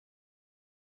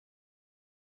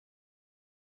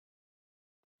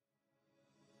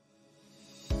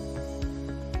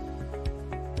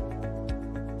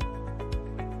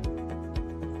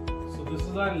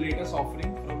is our latest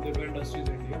offering from Diva Industries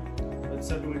India.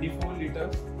 It's a 24-liter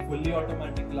fully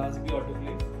automatic Class B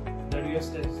autoclave that we have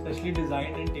specially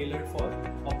designed and tailored for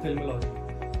ophthalmology.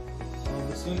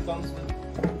 This one comes with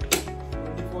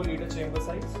 24-liter chamber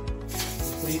size,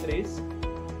 3 trays.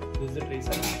 This is the tray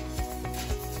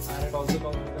size, and it also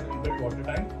comes with an inbuilt water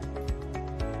tank.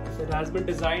 So it has been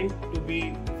designed to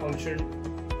be functioned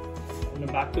in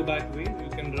a back-to-back way. You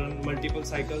can run multiple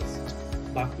cycles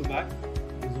back-to-back.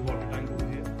 This is the water tank over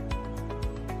here.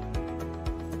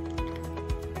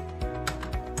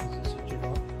 Just switch it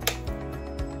on.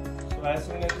 So as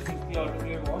soon as you switch the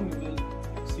autoclave on, you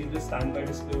will see the standby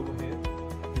display over here.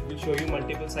 It will show you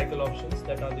multiple cycle options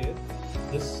that are there.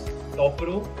 This top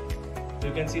row,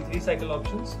 you can see 3 cycle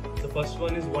options. The first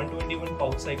one is 121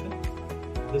 pouch cycle.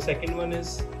 The second one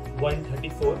is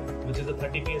 134, which is a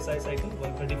 30 psi cycle,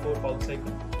 134 pouch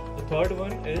cycle. The third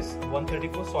one is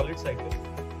 134 solid cycle.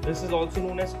 This is also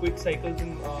known as quick cycles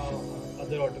in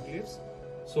other autoclaves.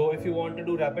 So if you want to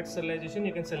do rapid sterilization,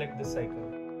 you can select this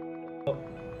cycle.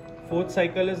 Fourth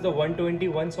cycle is the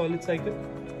 121 solid cycle,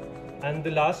 and the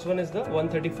last one is the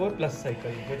 134 plus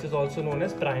cycle, which is also known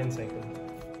as Tryon cycle.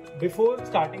 Before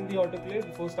starting the autoclave,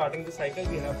 before starting the cycle,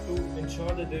 we have to ensure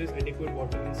that there is adequate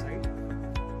water inside.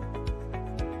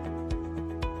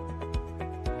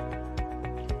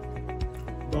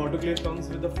 The autoclave comes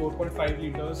with a 4.5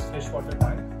 liters fresh water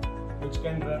tank, which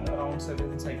can run around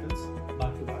 7 cycles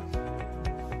back to back.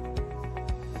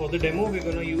 For the demo, we're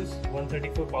going to use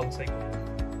 134 pouch cycle.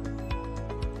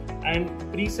 And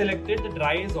pre-selected, the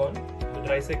dry is on, the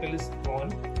dry cycle is on.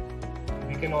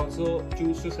 We can also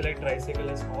choose to select dry cycle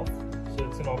as off, so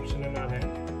it's an option in our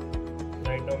hand.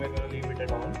 Right now we're going to leave it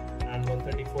at on, and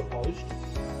 134 pouched.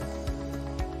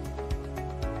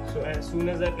 So as soon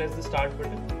as I press the start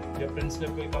button, your print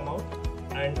slip will come out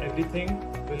and everything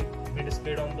will be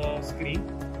displayed on the screen.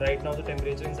 Right now the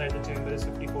temperature inside the chamber is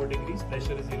 54 degrees,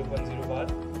 pressure is 0.0 bar,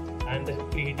 and the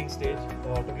preheating stage, the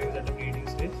autoclave is at the preheating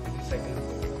stage, the cycle is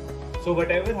over. So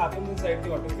whatever happens inside the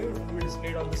autoclave will be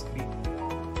displayed on the screen.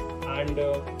 And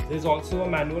there's also a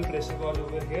manual pressure valve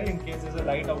over here. In case there's a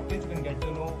light outage, you can get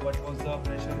to know what was the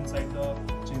pressure inside the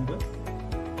chamber.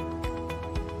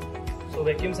 So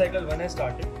vacuum cycle 1 has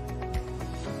started.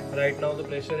 Right now the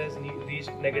pressure has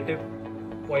reached negative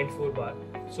 0.4 bar.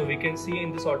 So we can see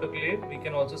in this autoclave, we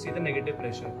can also see the negative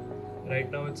pressure. Right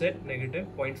now it's at negative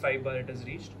 0.5 bar it has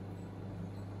reached.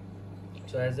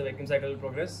 So as the vacuum cycle will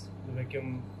progress, the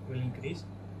vacuum will increase.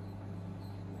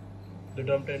 The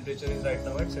drum temperature is right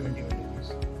now at 71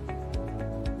 degrees.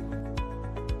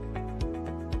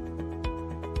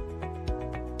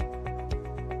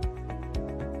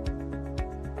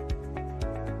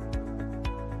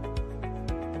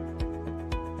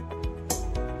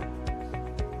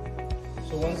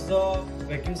 So once the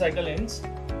vacuum cycle ends,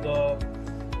 the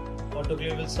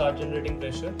autoclave will start generating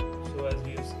pressure. So as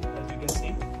you can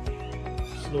see,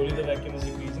 slowly the vacuum is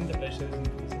decreasing, the pressure is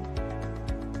increasing.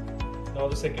 Now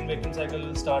the second vacuum cycle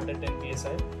will start at 10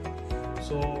 psi.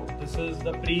 So this is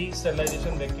the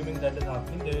pre-sterilization vacuuming that is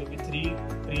happening. There will be 3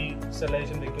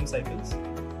 pre-sterilization vacuum cycles,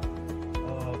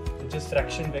 which is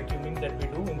fraction vacuuming that we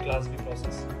do in Class B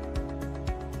process.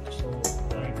 So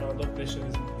right now the pressure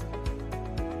is increasing.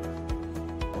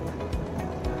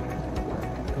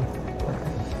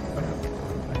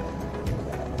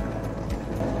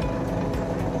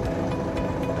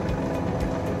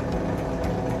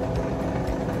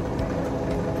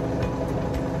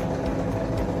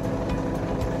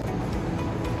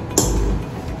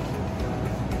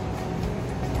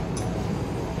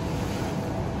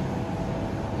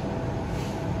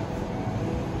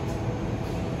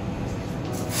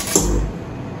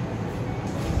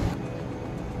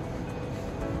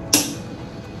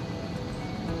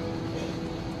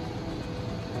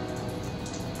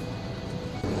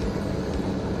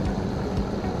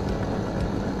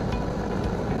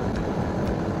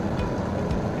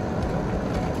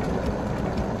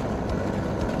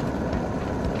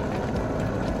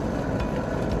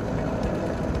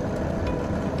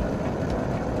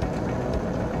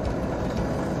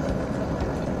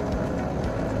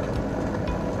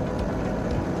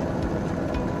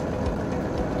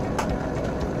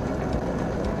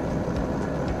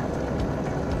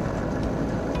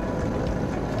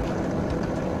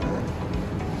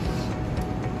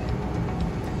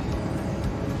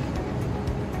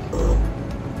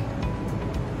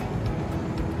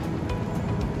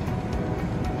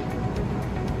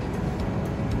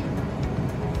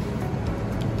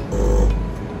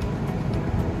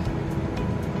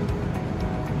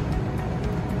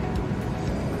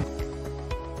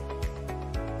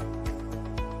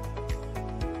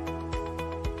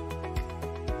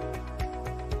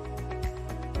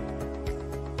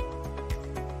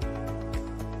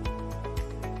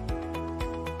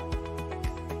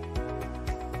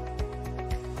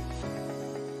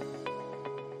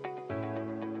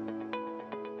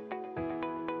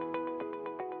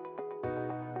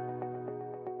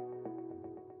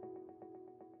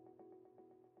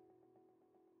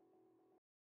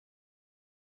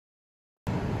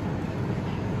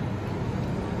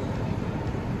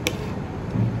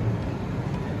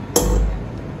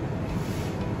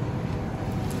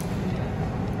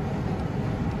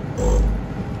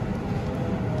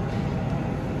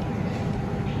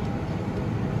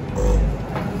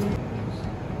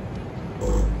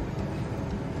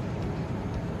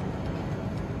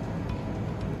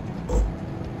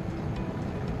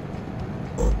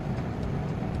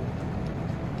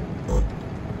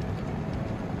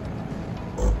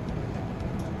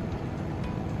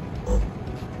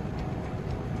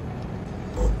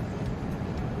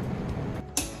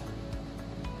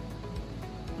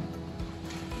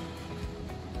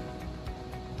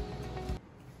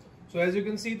 So as you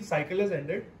can see, the cycle has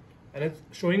ended and it's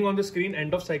showing on the screen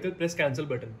end of cycle, press cancel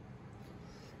button.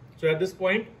 So at this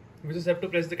point, we just have to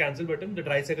press the cancel button. The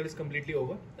dry cycle is completely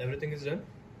over. Everything is done.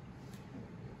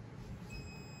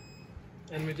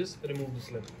 And we just remove the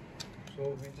slip.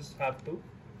 So we just have to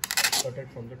cut it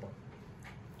from the top.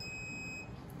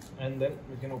 And then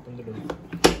we can open the door.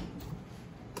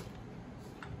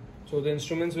 So the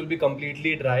instruments will be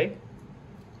completely dry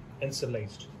and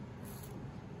sterilized.